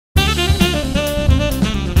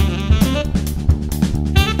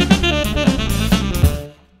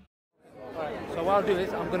do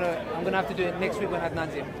is I'm gonna have to do it next week when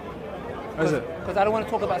Adnan's here. Is it? Because I don't want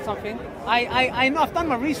to talk about something. I know I've done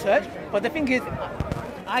my research, but the thing is,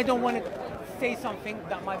 I don't want to say something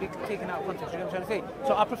that might be taken out of context. You know what I'm trying to say?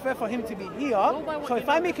 So I prefer for him to be here. So if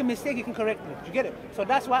I make a mistake, he can correct me. Do you get it? So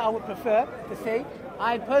that's why I would prefer to say,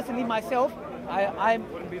 I personally myself, I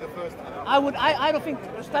wouldn't be the first. I don't think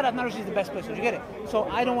Ustad Adnan Rashid is the best person. Do you get it? So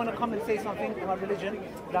I don't want to come and say something about religion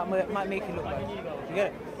that might make it look bad. Do you get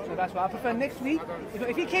it? So that's why I prefer next week.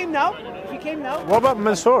 If he came now, What about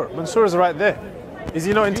Mansour? Mansour is right there. Is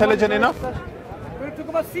he not intelligent enough? We're going to talk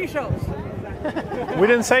about seashells. We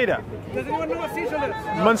didn't say that. Does anyone know what seashell is?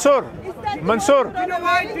 Mansour. Mansour.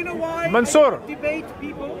 Do you know why? Mansour. I debate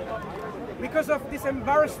people because of this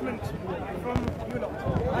embarrassment from you lot.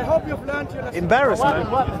 I hope you've learned your lesson. Embarrassment?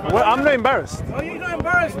 Well, I'm not embarrassed. Oh, you're not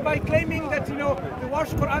embarrassed by claiming that the wash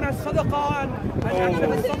Quran has sadaqah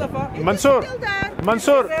and sadaqah.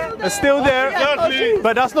 Mansour is still there,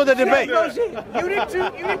 but that's not the debate. You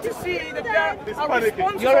need to see that there are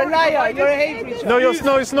responses. you're a liar. You're a hate preacher.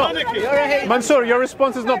 No, it's not. You're a hate. Mansour, your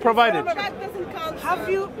response is not provided. Have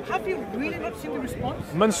you really not seen the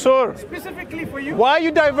response? Mansour, Specifically for you. why are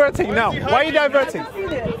you diverting now? Why are you diverting?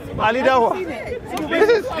 Ali Dawah. This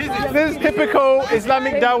is typical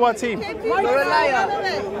Islamic Dawah team. You're a liar.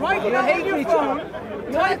 You're a hate preacher.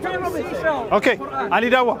 Okay, Ali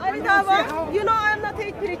Dawah. Ali Dawah, you know I'm not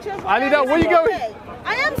hate preacher. Ali Dawah, where you going?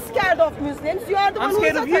 I am scared of Muslims. You are the one who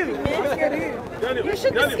is attacking me. I'm scared of you. You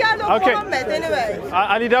should be scared of Muhammad anyway.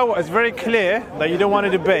 Ali Dawah, it's very clear that you don't want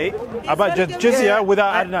to debate about jizya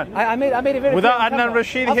without Adnan. I made it very Without clear. Adnan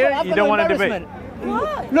Rashid here, you don't want to debate.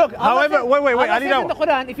 What? Look, However, wait, Ali in the Dawah.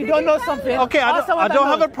 Quran, if you don't know something, Okay, I don't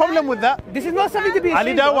have a problem with that. This is not something to be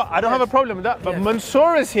Ali ashamed of. Dawah, I don't have a problem with that. But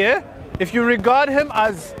Mansour is here. If you regard him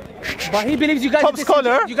as But he believes you guys top are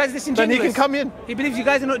scholar, you guys are then disingenuous. he can come in. He believes you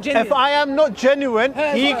guys are not genuine. If I am not genuine,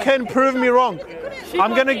 he can prove me wrong.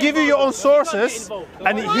 I'm going to give you your own sources,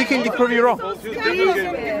 and he can prove you wrong. The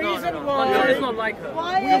reason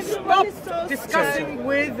why we stopped discussing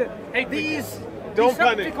with these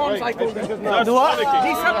Decepticons, I call them.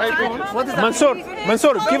 Decepticons. What is that?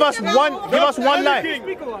 Mansour, give us one lie.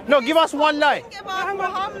 No, give us one lie.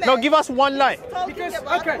 No, give us one lie. Talking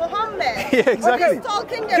about Muhammad. Yeah, exactly. He's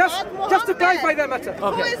talking about Muhammad. Just to clarify that matter.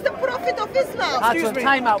 Who is the prophet of Islam? Excuse me.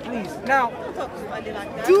 Time out, please. Now,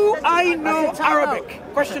 do I know Arabic?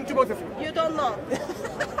 Question to both of you. You don't know.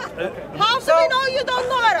 How do we know you don't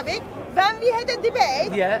know Arabic? When we had a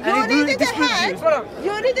debate, and you needed a disproves hand.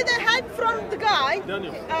 you. You needed a hand from the guy.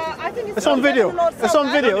 I think It's on video. It's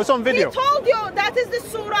on video. It's on video. He told you that is the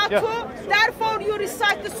surah 2. Therefore, you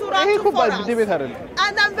recite the surah 2 for us.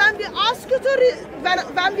 And then when we ask you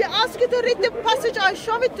to read the passage, I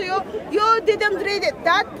show it to you. You didn't read it.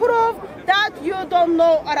 That proves that you don't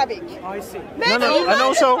know Arabic. I see. Maybe No, you and learned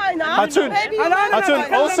also, it by now. Hatun, Maybe you learned it by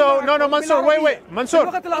now. also, no, Mansour, wait, Mansour,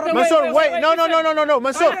 wait, no,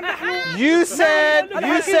 Mansour, you said,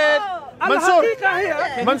 Mansour,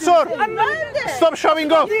 stop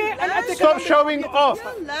showing off,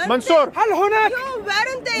 Mansour, You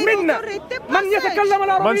weren't able to read the passage.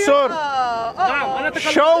 Mansour,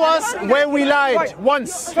 show us where we lied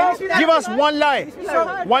once. Give us one lie.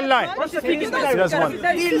 One lie. Just one.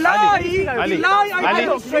 The lie I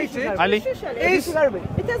demonstrated Ali. is...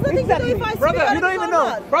 It has nothing to do if I speak Brother, Arabic you don't or even know.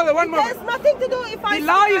 not. Brother, one It moment. has nothing to do if I The speak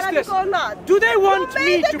lie is Arabic this. or not. Do they want You me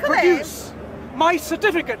made to a claim. produce my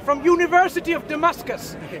certificate from University of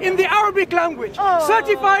Damascus in the Arabic language,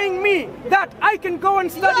 certifying me that I can go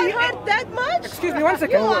and study? You are hurt that much? Excuse me one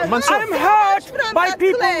second. You are Mansour. I'm hurt hurt by that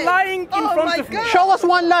people claim. lying in Oh front my of me. God. Show us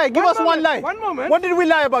one lie. Give us one lie. One moment. What did we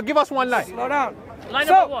lie about? Give us one lie. Slow down. Line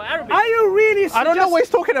So, about what? Arabic? are you really I don't know what he's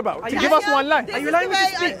talking about. To give us one lie. This Are you is allowing the me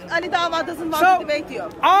to way speak? Ali Dawah doesn't want So, to debate you.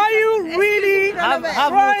 are you really Have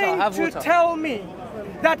trying water. to tell me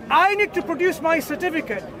that I need to produce my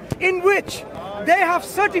certificate in which they have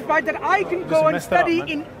certified that I can go and messed it up, study man.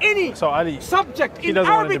 in any So Ali, subject he in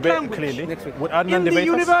doesn't want to Arabic debate language clearly. Next Would Adnan in the debate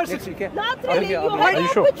us? university? Not really. You Are had you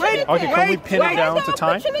the sure? opportunity. Okay, can we pin it down to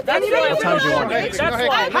time? What time do you want? That's I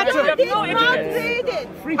fine. did You have no not internet. read it.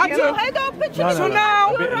 Hatun. You had the opportunity. So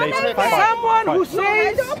now, A bit later. You ran away. someone who You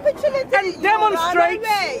had says the opportunity. and You demonstrates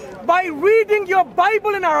ran away. by reading your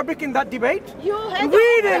Bible in Arabic in that debate, You had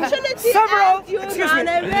reading the opportunity several- and you excuse ran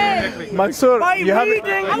me. away. Mansour, by you haven't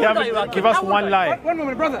reading... give us one lie. One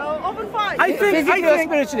moment, brother. Open fire. I think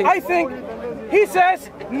he says,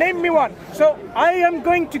 name me one. So I am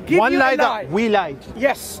going to give One you lie a lie. that we lied.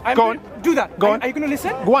 Yes, I'm Go going on. to do that. Go on. Are you going to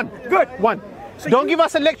listen? One. Good. One. Don't give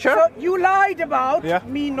us a lecture. So you lied about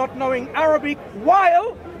me not knowing Arabic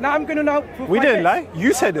while now I'm going to know. We didn't lie.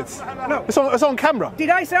 You said it. No. It's on camera. Did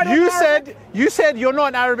I say I don't know Arabic? You said you're not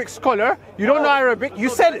an Arabic scholar. You don't know Arabic. You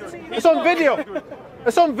said it. It's on video.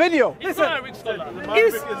 It's on video. Listen,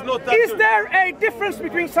 is there a difference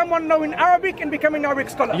between someone knowing Arabic and becoming an Arabic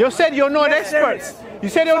scholar? You said you're not an expert. You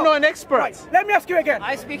said you're not an expert. Right. Let me ask you again.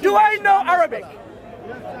 Do I know Arabic?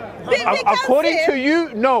 According to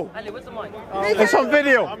you, no. It's on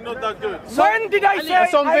video. I'm not that good. When did I say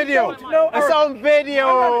it's on video? I don't know Arabic? It's on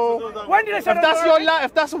video. When did I say If that's your lie,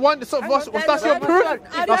 if that's your proof,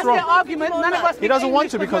 that's wrong. Argument, none of us He doesn't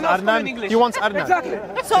want to because Adnan, he wants Adnan. Exactly.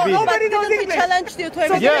 So nobody knows he English. challenged you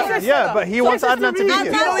to Yeah, but he wants Adnan to be Do you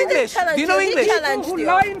here. know English? Do you know English? Who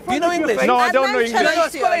lie in front Do you know of your English? face. No, I don't know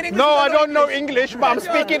English. English. No, I don't know English, but I'm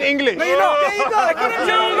speaking English. No, you're not. According to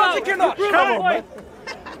your logic, you're not. Come on, man.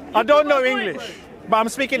 I don't know English, but I'm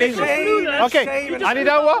speaking English. Okay, Ali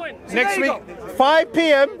Dawah, next week, 5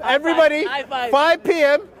 p.m. Everybody, 5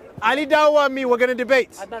 p.m. Ali Dawah and me, we're going to debate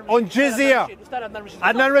on jizya.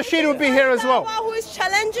 Adnan Rashid will be here as well. Who is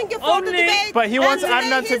challenging you for the debate? But he wants and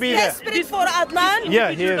Adnan to be there. Desperate for Adnan.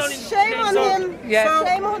 Yeah, he is. Shame on him. Yes.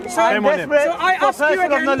 Shame on him. Shame on him. So I ask you Person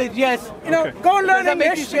of again, knowledge, yes. you know, go and learn Does that make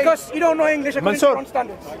English you shame? because you don't know English according to your own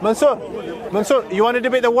standards. Mansoor, you want to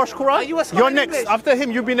debate the Wash Quran? you a scholar You're in next. English? After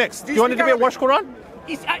him, you be next. Do you want to speak debate Wash Arabic?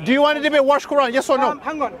 Quran? Do you want to debate Wash Quran? Yes or no?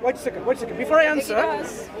 Hang on, wait a second. Before I answer,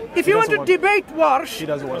 if you want to debate Warsh,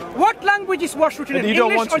 what language is Warsh written in? You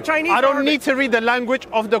don't English want or to. Chinese? I don't or need to read the language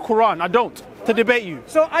of the Quran. I don't. To debate you.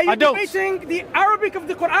 So are you I don't. debating the Arabic of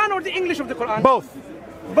the Quran or the English of the Quran? Both.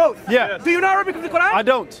 Both? Yeah. Do you know Arabic of the Quran? I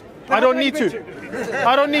don't. I don't need to.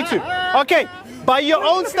 I don't need to. Okay. By your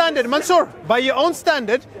own standard, Mansoor, by your own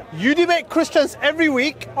standard, you debate Christians every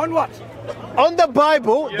week. On what? On the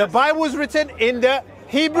Bible. The Bible is written in the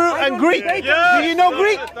Hebrew and Greek. Do you know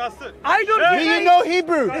Greek? I don't. Do you know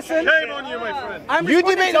Hebrew? Listen, Shame on you, my friend. You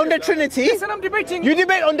debate on the Trinity. Listen, I'm debating. You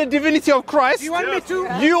debate on the divinity of Christ. You want me to?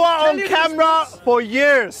 You are tell on you camera this? for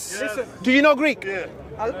years. Listen. Do you know Greek? Do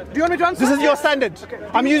you want me to answer? This is your standard.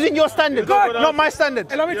 I'm using your standard, Good. not my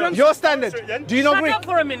standard. Allow me to answer. Your standard. Do you know Greek? Shut up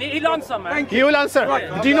for a minute, he'll answer, man. Thank you. He will answer.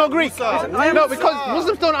 Do you know Greek? No, because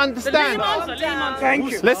Muslims don't understand.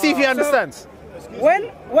 Thank you. Let's see if he understands.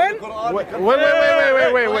 When? Wait.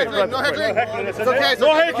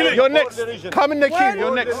 No heckling. You're next. Come in the queue.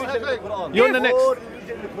 You're next. You're in the next.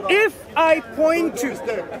 If I point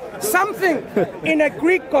to something in a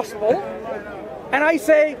Greek gospel and I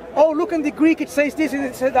say, oh, look in the Greek, it says this and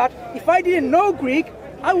it says that, if I didn't know Greek,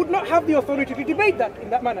 I would not have the authority to debate that in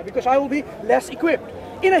that manner because I will be less equipped.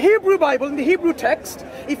 In a Hebrew Bible, in the Hebrew text,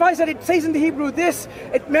 if I said it says in the Hebrew this,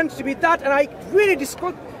 it meant to be that, and I really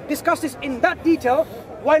discuss this in that detail,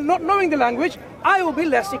 while not knowing the language, I will be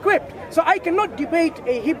less equipped. So I cannot debate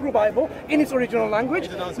a Hebrew Bible in its original language,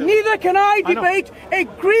 neither can I debate a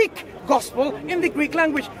Greek gospel in the Greek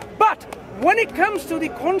language. But when it comes to the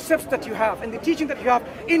concepts that you have and the teaching that you have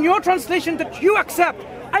in your translation that you accept,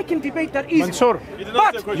 I can debate that easily. Mansoor,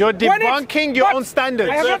 But you're debunking your own standards.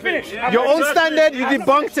 I have not finished. Your own standard, you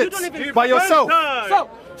debunked it by yourself. So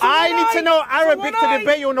I need to know Arabic to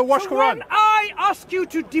debate you on the Wash Quran. When I ask you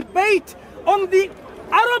to debate on the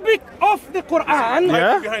Arabic of the Quran,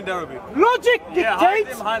 Behind Arabic. logic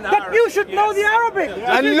dictates that you should know the Arabic.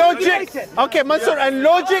 And logic, okay, Mansoor, and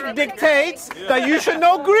logic dictates that you should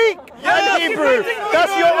know Greek and Hebrew.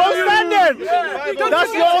 That's your own standard.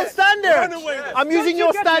 That's your own standard. I'm using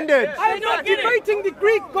your standard. I'm not debating the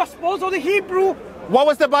Greek Gospels or the Hebrew. What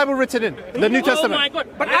was the Bible written in? The New Oh my Testament. God.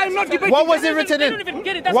 But I'm not debating. What was it written They don't even in?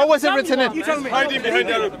 get it. That's What how was it dumb written you in? are. You tell me. Hiding behind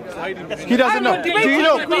Arabic. He doesn't I'm know. not Do debating you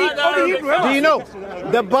know? the Greek or the Hebrew. Do you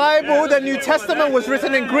know? The Bible, the New Testament was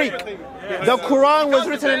written in Greek. The Quran was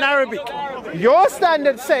written in Arabic. Your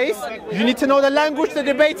standard says you need to know the language to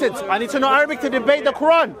debate it. I need to know Arabic to debate the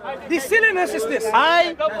Quran. The silliness is this.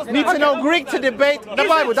 I need to know Greek to debate the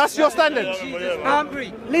Bible. That's your standard.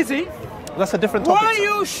 Lizzie, That's a different topic. why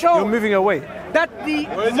you show You're moving away. that the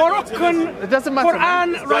Moroccan It doesn't matter.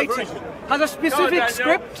 Quran writing has a specific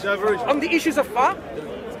script on the issues of fa?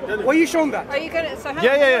 Were you shown that? Are you going to? So how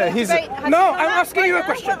Yeah. He's No, I'm asking you a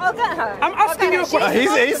question. I'll get her. I'm asking you a question.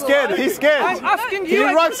 he's scared. He's scared. I'm asking He you.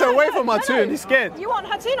 a runs question. away from our tune. He's scared. You want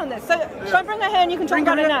Hatun on this? So shall I bring her here and you can talk Bring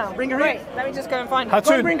her about it here. now? Bring her Great. here. Let me just go and find her.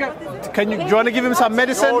 Hatun, bring her. do you want to give him some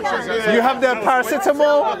medicine? You have the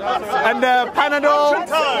paracetamol and the Panadol.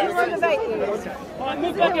 Who will debate you?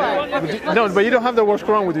 No, but you don't have the washed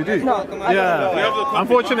Quran with you, do you? No. Yeah.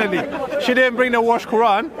 Unfortunately, she didn't bring the washed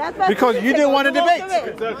Quran because you didn't want to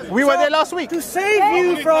debate. We were there last week. To save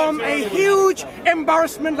you from a huge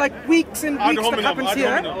embarrassment like weeks and weeks that happens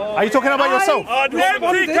here. Are you talking about yourself?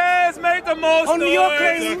 Made the most on your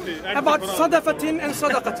claim about Sadafatin and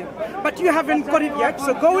Sadaqatin. But you haven't got it yet,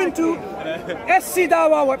 so go into SC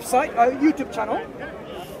Dawah website, YouTube channel.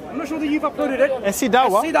 I'm not sure that you've uploaded it. SC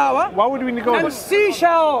Dawah? SC Dawah. Why would we go and there?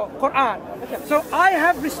 Seashell Quran. So I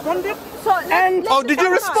have responded. And oh, did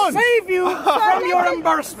you respond? Save you from your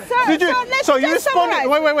embarrassment. Did you? So you responded.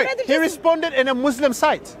 Wait. He responded in a Muslim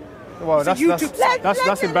site. Well, that's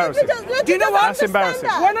embarrassing. Do you know what? That's embarrassing.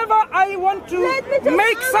 Whenever I want to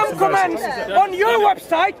make some comments on your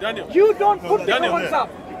website, you don't put the comments up.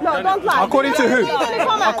 No, don't lie. According to who?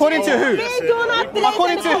 According to who? We do not delete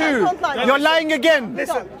According to who? You're lying again.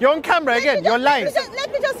 You're on camera again. You're lying.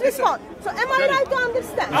 Let me just respond. So am I right to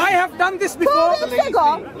understand? I have done this before. 2 weeks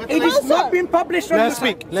ago, it is not been published on Let's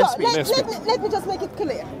speak. Let's speak. Let me just make it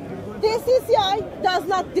clear. The CCI does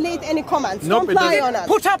not delete any comments. Nope, Don't lie on us.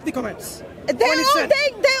 Put up the comments. They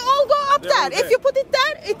all go up there. If you put it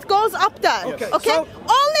there, it goes up there. Okay. So,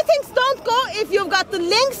 only things don't go if you've got the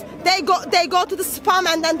links. They go to the spam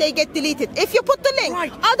and then they get deleted. If you put the link,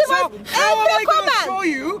 otherwise every comment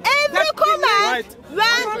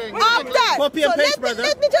went up there. Copy and paste,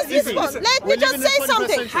 let me just respond. Let me just say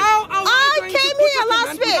something. I came here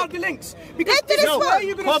last week. Let me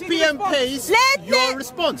respond. Copy and paste your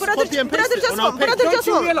response. Copy and paste it on our page. Don't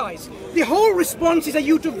you realize the whole response is a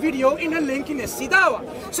YouTube video in a link in SC Dawah.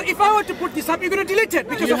 So if I were to put this up, you're going to delete it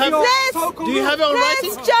because of your so-called. Do you have it on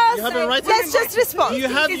writing? Let's just respond. Do you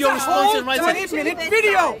have your response in writing? 20-minute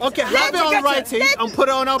video. Okay, have it on writing and put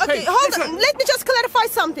it on our page. Okay, hold on. Let me just clarify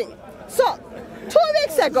something. So, 2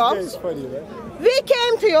 weeks ago, we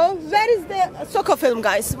came to you. Where is the soccer film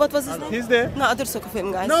guys? What was his name? He's there. No, other soccer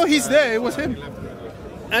film guys. No, he's there. It was him.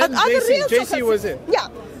 And JC was it. Yeah,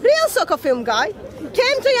 real soccer film guy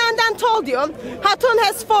came to you and then told you Hatun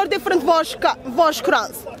has 4 different wash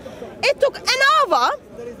Qurans. It took an hour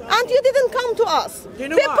and you didn't come to us. We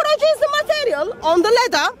produced the material on the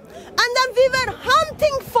leather and then we were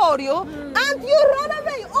hunting for you and you ran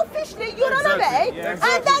away. Officially you ran away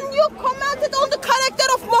and then you commented on the character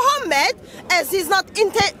of Muhammad as he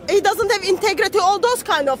doesn't have integrity, all those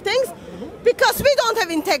kind of things, because we don't have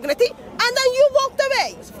integrity, and then you walked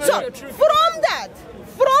away. So from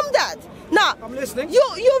that, now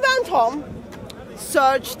you went home,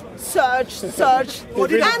 searched, and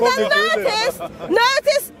then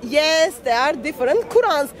noticed, yes, there are different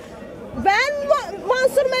Qurans. When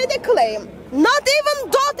Mansur made a claim, not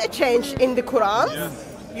even dot a change in the Quran.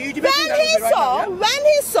 When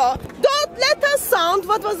he saw dot, letter, sound,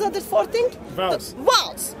 what was the other 4 thing? Vowels.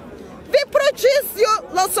 We produced you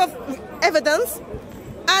lots of evidence,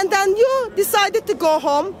 and then you decided to go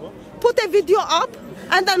home, put a video up,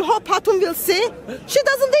 and then hope Hatun will see. She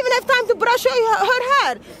doesn't even have time to brush her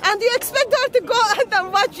hair, and you expect her to go and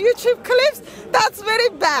then watch YouTube clips? That's very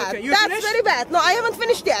bad. Okay, That's very bad. No, I haven't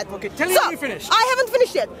finished yet. Okay, tell me when you finished. I haven't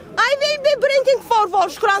finished yet. I will be bringing 4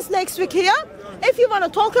 wash Qurans next week here. If you want to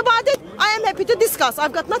talk about it, I am happy to discuss.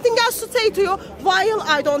 I've got nothing else to say to you while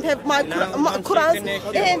I don't have my Qurans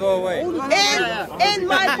in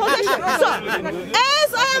my possession. So,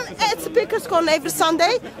 as I am at Speaker's Corner every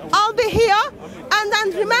Sunday, I'll be here. And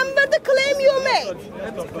then remember the claim you made.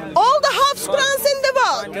 All the Hafs Qurans in the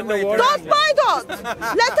world, dot by dot,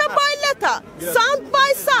 letter by letter, sound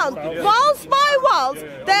by sound, vowels by vowels,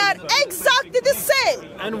 they are exactly the same.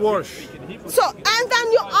 And wash. So, and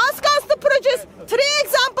then you ask us to produce 3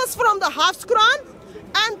 examples from the Hafs Quran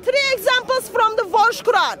and 3 examples from the Warsh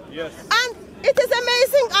Quran. Yes. And it is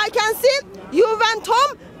amazing, I can see you went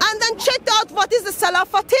home and then checked out what is the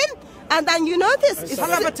Salafatin, and then you notice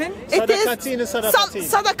Salafatin? Sadaqatin is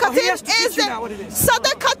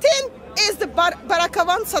Sadaqatin is the Baraka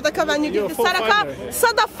one, Sadaqah when you give the Sadaqah.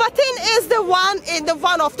 Sadafatin is the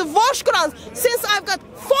one of the Warsh Qurans. Since I've got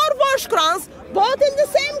 4 Warsh Qurans, both in the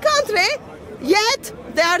same country, yet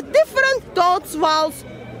they are different dots, vowels.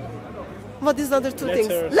 What is the other 2 things?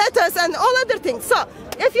 Letters and all other things. So,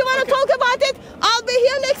 if you want to talk about it, I'll be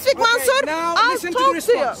here next week, Mansur. Now I'll listen talk to the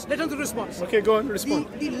response. you. Listen to the response. Okay, go on, respond.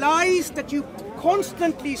 The lies that you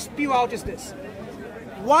constantly spew out is this.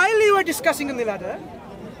 While you were discussing in the ladder,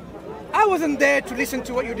 I wasn't there to listen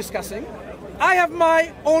to what you're discussing. I have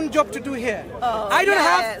my own job to do here. I don't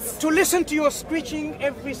yes. have to listen to your screeching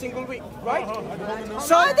every single week, right?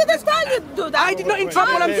 So I didn't tell you to do that. I did not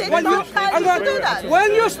interrupt when I did not tell you to do that.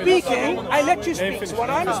 When you're speaking, I let you speak. So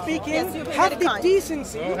when I'm speaking, have the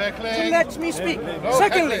decency to let me speak.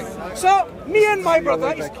 Secondly, so me and my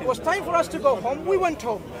brother, it was time for us to go home. We went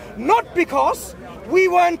home. Not because we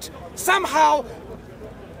weren't somehow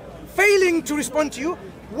failing to respond to you.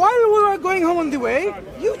 While we were going home on the way,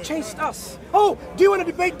 you chased us. Oh, do you want to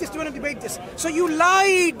debate this? Do you want to debate this? So you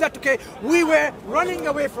lied that, okay, we were running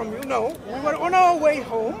away from you. No, we were on our way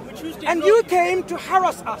home, and you came to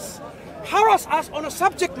harass us. Harass us on a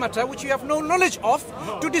subject matter which you have no knowledge of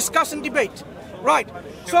to discuss and debate. Right.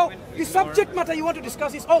 So the subject matter you want to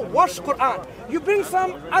discuss is, oh, wash Quran. You bring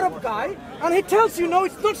some Arab guy, and he tells you, no,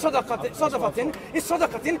 it's not sadaqatin, it's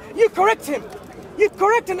sadaqatin. You correct him. You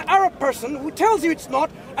correct an Arab person who tells you it's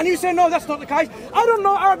not, and you say, no, that's not the case. I don't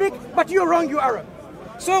know Arabic, but you're wrong, you're Arab.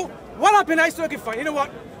 So what happened? I said, okay, fine, you know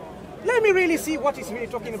what? Let me really see what he's really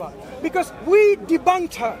talking about. Because we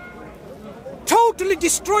debunked her. Totally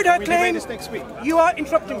destroyed her claim. This next week. You are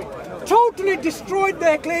interrupting me. Totally destroyed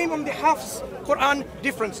their claim on the Hafs Quran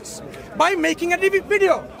differences by making a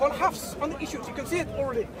video called Hafs on the issues. You can see it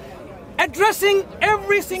already. Addressing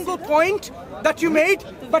every single point that you made,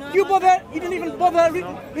 but you didn't even bother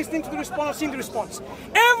listening to the response or seeing the response.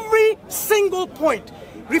 Every single point,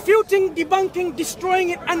 refuting, debunking, destroying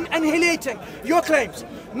it, and annihilating your claims.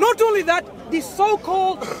 Not only that, the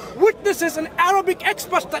so-called witnesses and Arabic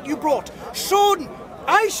experts that you brought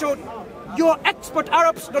I showed your expert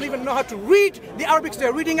Arabs don't even know how to read the Arabics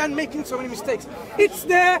they're reading and making so many mistakes. It's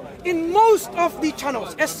there in most of the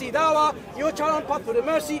channels. SC Dawah, your channel, Path to the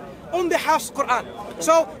Mercy, on the Hafs Quran.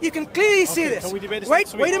 So you can clearly see this.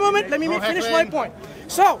 Wait a moment, let me finish my point.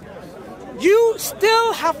 So, you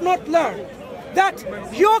still have not learned that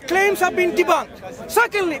your claims have been debunked.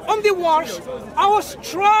 Secondly, on the wash, I was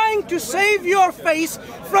trying to save your face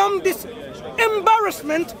from this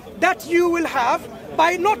embarrassment that you will have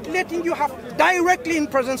by not letting you have directly in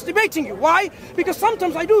presence debating you. Why? Because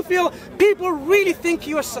sometimes I do feel people really think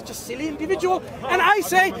you are such a silly individual, and I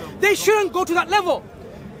say they shouldn't go to that level.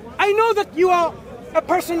 I know that you are a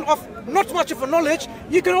person of not much of a knowledge,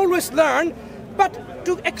 you can always learn, but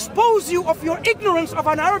to expose you of your ignorance of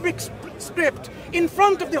an Arabic script in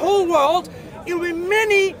front of the whole world, it will be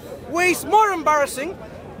many ways more embarrassing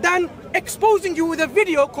than exposing you with a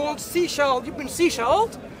video called Seashell, you've been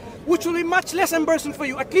seashelled, which will be much less embarrassing for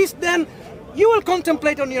you. At least then you will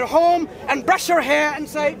contemplate on your home and brush your hair and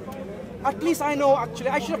say, at least I know, actually,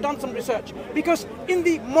 I should have done some research. Because in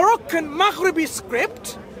the Moroccan Maghribi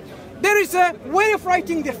script, there is a way of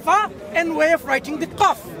writing the fa and way of writing the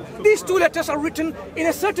qaf. These two letters are written in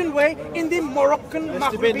a certain way in the Moroccan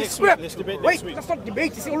Maghribi script. Wait, let's not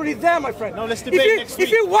debate, it's already there, my friend. No, let's debate next week.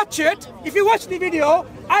 If you watch the video,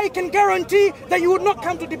 I can guarantee that you would not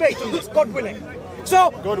come to debate on this, God willing.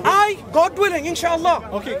 So, God willing, inshallah.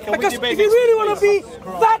 Okay, because if you really want to be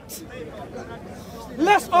that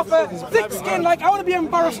less of a thick skin, like I want to be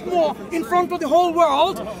embarrassed more in front of the whole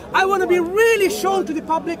world, I want to be really shown to the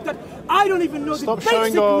public that I don't even know the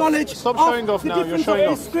basic knowledge of the difference of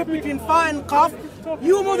the script between fa and qaf.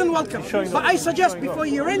 You're more than welcome. But I suggest before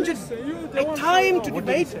you arrange a time to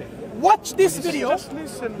debate, watch this video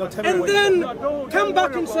and then come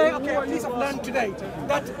back and say, okay, at least I've learned today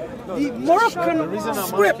that the Moroccan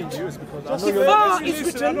script, the fa is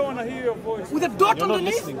written with a dot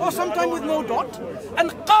underneath or sometimes with no dot,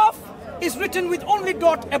 and qaf is written with only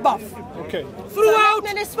dot above. Okay. Throughout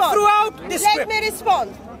the script. Let me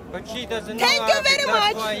respond. But she doesn't know Thank you very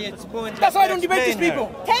much. That's why I don't debate these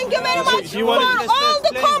people. Thank you very much for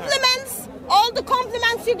all the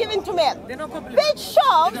compliments you're giving to me. Which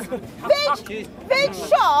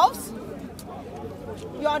shows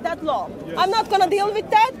you are that low. I'm not gonna deal with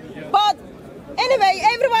that, but anyway,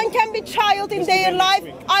 everyone can be child in their life.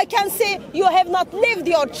 I can see you have not lived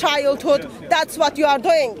your childhood. That's what you are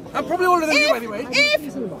doing. I'm probably older than you anyway.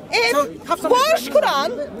 If Wash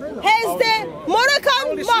Quran has the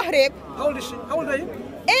Moroccan Maghrib. How old is she? How old are you?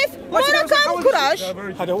 If Moroccan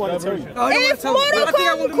Quraysh, I don't want to tell you. if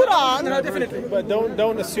Moroccan Quran, definitely. But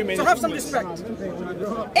don't assume anything. So have some respect.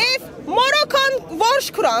 if Moroccan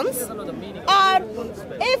Wash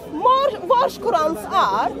Qurans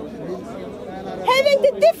are, having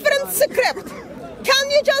the different script, can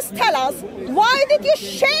you just tell us why did you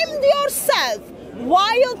shame yourself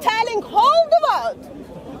while telling whole the world?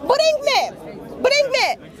 Bring me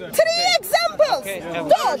 3 examples.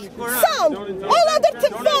 Dot, sound, all other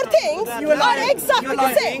 4 things are exactly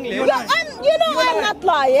the same. I'm not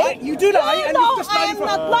lying. You do lie, and you just I am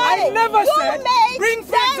not lying. I never said bring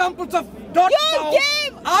 3 examples of dot You now.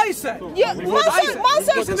 gave. I said.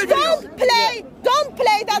 Mansur, don't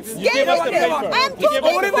play that game us with the me. paper. I am You gave us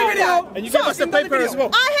talking the for paper. now. And you gave us the paper as well.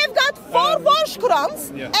 I have got 4 wash Qurans,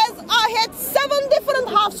 as I had 7 different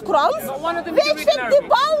half Qurans,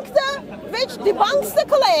 which debunks the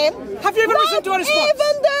claim. Have you ever listened to a response?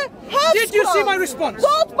 Even the half Did you see Qurans, my response?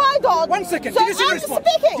 Dot by dot. 1 second. So Did you see the I'm response?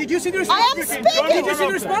 speaking. Did you see the response? I am speaking. Did you see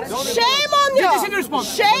the response? Shame on you. Did you see the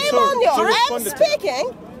response? Shame on you. She I am responded to that.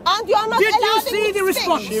 speaking. And you are not Did you allowing see me the to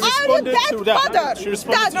response? speak. She Are you responded that to that. bothered She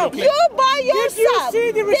responded that to the you by Did you yourself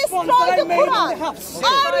see the response destroy that I the made on Quran? the house?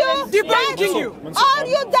 Are you Debunking you. Are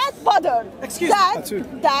you that bothered Excuse that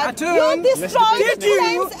Atun, you destroy the Did you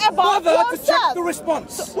claims about bother to check yourself? the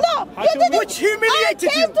response? No, you didn't. Which humiliated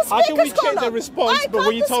I came you. to How can we Speaker's check the Corner. response, I but when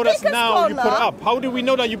come you to told us Speaker's now you put it Corner. up? How do we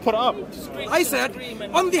know that you put it up? I said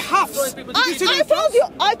on the Hafs. Did you see the I told you.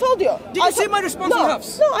 I told you. Did you see my response no, on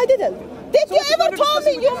Hafs? No, I didn't. Did you what's the ever point of tell me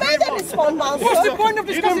discussing you with made a response, Mansur? What's the point of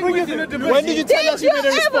discussing with you? When did you tell us you made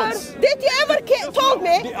a response? Did you ever told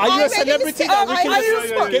me? Are you a celebrity that we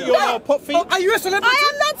can get your pot feet? Are you a celebrity?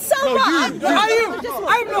 I am not someone. Are you?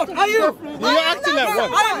 I'm not. Are you? You're acting like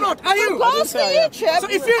one. I am not. Are you? Go to Egypt So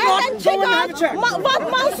if you're not, and then go check and have a out check. what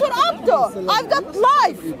Mansur up to. I've got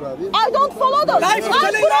life. I don't follow those. Life is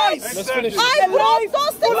telling lies. Let's finish. I brought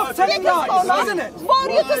those full of things telling lies, Speaker's isn't Corner it? for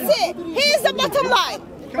you to see. Here's the bottom line.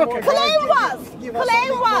 Okay. Claim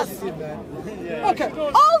was. Okay.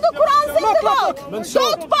 All the Qurans in the Look. book,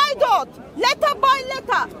 dot by dot, letter by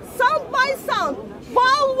letter, sound by sound,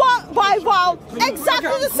 vowel by vowel, exactly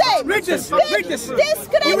the same. Read this. Read this. This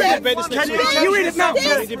You read credit, it next week. Can you read it now? this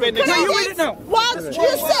Can you debate next week? credit Can you read it now? was you We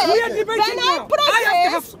are said debating when I now. I have to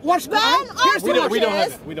have protest, watched when Quran. Here's the I We don't have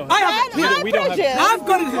protest, it. We don't I have have it. when I We don't have it. protest, I've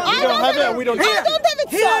got it here. I We don't have it and we don't I have it. don't have it.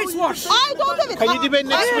 Here so. is Warsh. I don't have it. Can you debate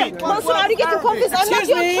next week? Mansur, are you getting confused? I'm not Excuse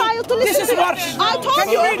your me. child to This listen is to me. Warsh. I told Can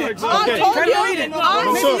you read it? I Okay. told Can you read it? I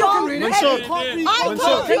Maybe don't you can read it. Mansur. I Mansur.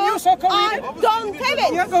 told Can you so come read I it? don't have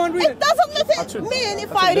it. Yeah, go and read It it. doesn't mean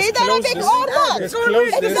if I read close Arabic this. or not. Let's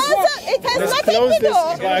close It this. doesn't. It has Let's nothing close to do.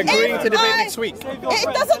 this by agreeing if to debate I- next week.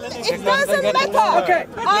 It doesn't matter. Okay.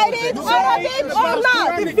 I read Arabic or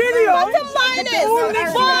not. The video Bottom line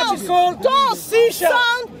is, Watch is called don't Seashell.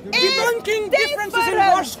 sound Debunking differences in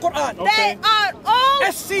different. Warsh Quran. They are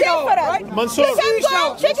all SCO, different. right? Mansour. You can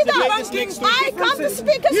go check it Debate out. this next week. I come to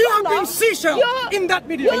Speaker's You have Corner. been seashell You- in that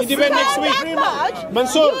video. You you debate next scared week? that much.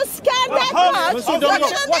 Mansour. You scared that much. Mansour, You don't go.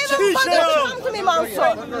 shouldn't Watch even it. bother to come to me, Mansour.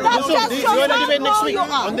 That Mansour, just do you shows want to how debate next low week you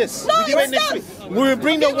are. on this? No, We debate it's next not. week. We will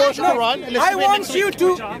bring the Warsh Quran and let's I debate want next you week. to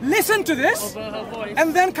listen to this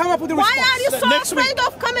and then come up with a Why response. are you so Next week. afraid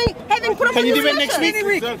of having proper Can you debate next discussion? week?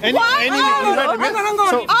 Any week. Any, Why? any, Oh, you read hang it? on.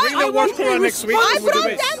 So I bring the Warsh want you to Quran next week I and we'll brought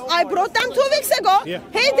debate. them. I brought them 2 weeks ago. Yeah.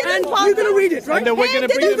 He didn't And want you're gonna read it, right? And then we're He gonna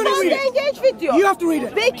bring didn't them next want to week. engage with you. You have to read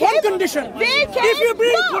it. We One came- condition. we came- If you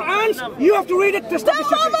bring No. Qurans, you have to read it to The establish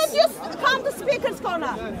your moment case. you come to Speaker's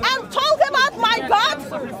Corner and talk about my God,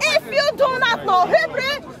 if you do not know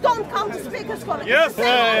Hebrew, don't come to Speaker's Corner. Yes.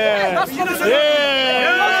 That's what it is.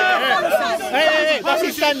 Hey, that's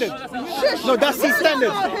his standard. No, that's his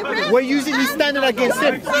standard. We're using his standard against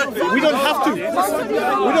him. We don't have to. We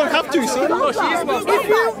don't have to, see?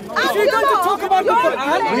 If you're going to talk about the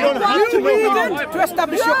Quran, We don't have you to know read Hebrew. it to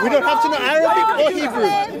establish your We don't have to know Arabic or Hebrew.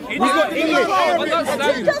 We got English.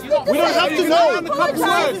 We don't have to know.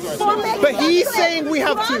 But he's saying we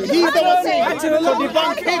have to. He's the one saying to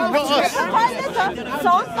debunk him, not us.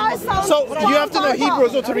 So you have to know Hebrew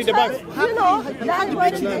as well to read the Bible. You know,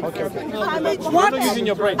 language. You're not using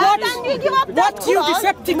your brain. And then you give up that What you Quran.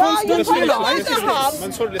 Decepticons Now you don't go to realize the is Hub,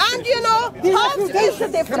 Mansour, listen. and you know, how is the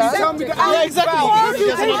difference? Yeah, exactly. He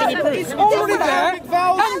doesn't have any proof. It's already there,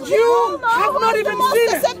 and you have not even the most seen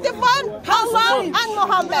it. deceptive one, Allah strange. and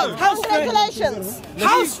Muhammad. How strange. Congratulations.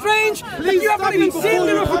 How strange that you have not even seen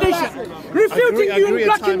the refutation. Refuting you agree in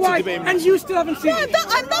at black and times to white, debate me. and you still haven't seen No, it.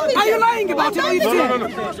 I'm done with Are you him. lying about I'm it? done Are you with serious?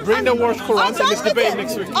 him. No. Bring the Warsh I'm Quran and done let's with debate him.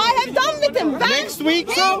 next week. I have done with him. Next week,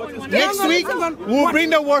 He- next week, we'll bring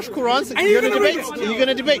the Warsh Qurans. And You're you're gonna gonna debate? read it. You're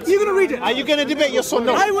gonna debate? You're gonna read it. Are you gonna debate? Yes or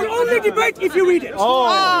no? I will only debate if you read it. Oh,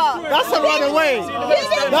 that's a runaway.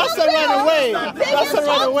 That's a runaway. That's a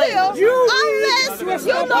runaway. Unless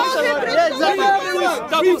you know Hebrew. Yeah, exactly.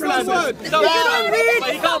 Double standard. Double standard.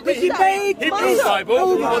 But you can't be Debate Hebrew Bible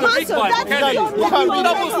or the Big Bible, can you?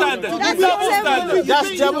 Double standard. Double standard.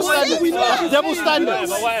 That's double standard. That's double standard.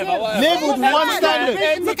 Whatever. Live with one standard.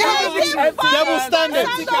 Double standard.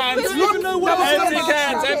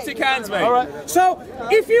 Empty cans, mate. All right. So,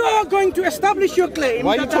 if you are going to establish your claim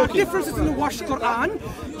Why are you that there are talking? differences in the Warsh Quran,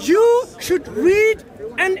 you should read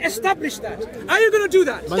and establish that. Are you going to do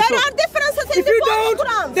that? There are differences in If the you Quran.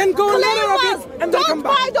 don't, then go and learn Arabic and then come Don't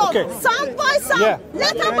back. by don't. Okay. Sound by sound. Yeah.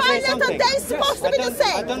 Letter by letter. They're supposed to be the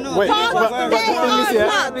same. Wait, But they are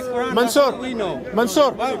not.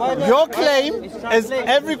 Mansoor, your claim is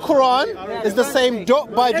every Quran is the same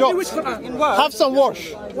dot by dot. Which Quran? Have some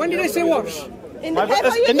wash. When did I say wash? In the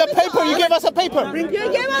paper, In the paper, you gave us a paper. You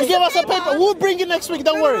You gave us a paper. We'll bring it next week,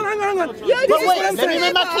 don't worry. Hang on. But wait, let me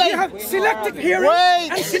make my You claim. have selective hearing Wait.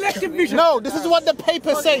 and selective vision. No, this is what the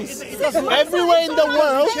paper says. Everywhere in the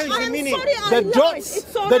world, the dots.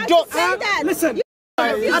 Listen.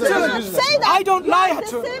 Say that. I don't lie, You're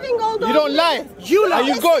Hatu. deceiving all those You don't lie. You lie. Are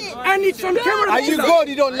you good? And it's on camera. Are you good?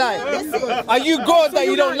 You don't lie. Are you good that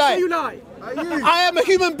you don't So lie? you lie. I am a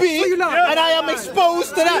human being you lie. and I am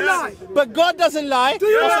exposed to you that. lie. But God doesn't lie. Do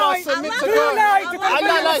you That's why I lie? submit to Do you God. lie to God?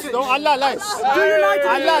 Allah lies. No, Allah lies. Do you lie to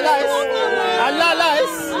Allah lies. Allah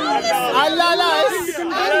lies. Allah lies.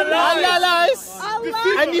 Allah lies.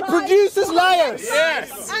 And he produces liars.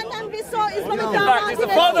 And then we saw Islamic In fact, he's the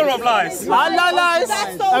father of lies. Allah lies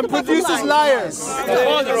and produces liars.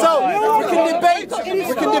 So we can debate.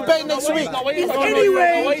 We can debate next week.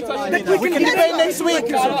 Anyway, that We can debate next week.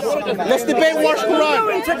 Let's debate Wash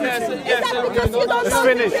Quran. Is that because you don't know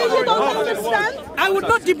finished. you don't understand? I would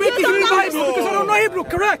not debate the You Hebrew don't Bible because I don't know Hebrew,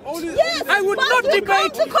 correct? Yes, I would but not you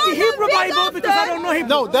debate come to the Hebrew Big Bible because I don't know Hebrew.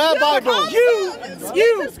 No, their Bible. You,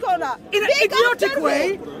 in an idiotic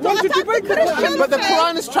way, want to debate the Quran. But the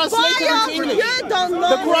Quran is translated into English. You don't know.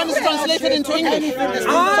 The Quran is translated into English. So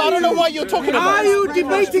I don't know what you're talking Are about. you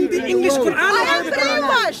debating the English Quran? I am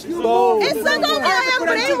brainwashed. It's not only I am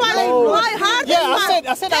brainwashed. My heart Yeah, is I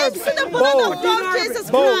washed. said Thanks to the Arabic. blood Bold. of Lord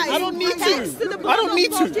Jesus Bold. Christ. I don't need to. Thanks to the blood I don't of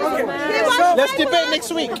need Lord to. Jesus Christ. He washed Let's my debate blood,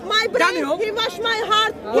 next week. My brain. Daniel, He washed my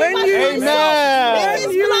heart. He when washed you- my soul. Amen. With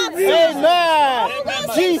his blood.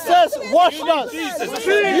 Amen. Jesus washed us.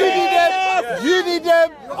 You need them.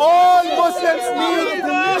 All Muslims need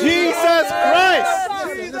Jesus Christ.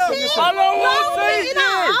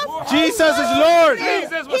 Jesus is Lord.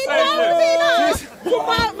 Jesus was He saying knows this. enough to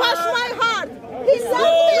wash my heart. He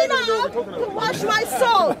knows enough to wash my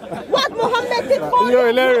soul. What Muhammad did for You're you?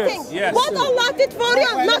 hilarious. Nothing. Yes. What Allah did for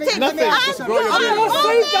you? Nothing. Nothing. Just And grow you your are beard.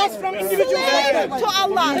 saved us from only individual slave to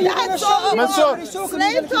Allah. That's all. Mansoor,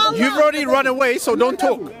 Slave to Allah. you've already run away, so don't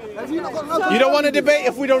talk. You don't want to debate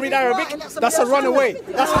if we don't read Arabic? That's a runaway.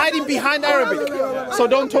 That's hiding behind Arabic. So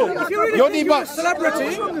don't talk. You're debunked.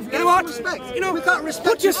 Celebrity, you know what? We can't respect.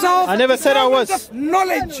 Put yourself. I never said I was. Of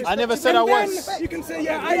knowledge. I never said And I then was. You can say,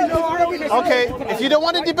 yeah, I know Arabic. Okay, if you don't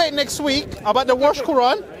want to debate next week about the Wash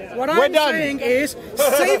Quran, What we're I'm done. saying is,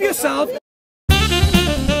 save yourself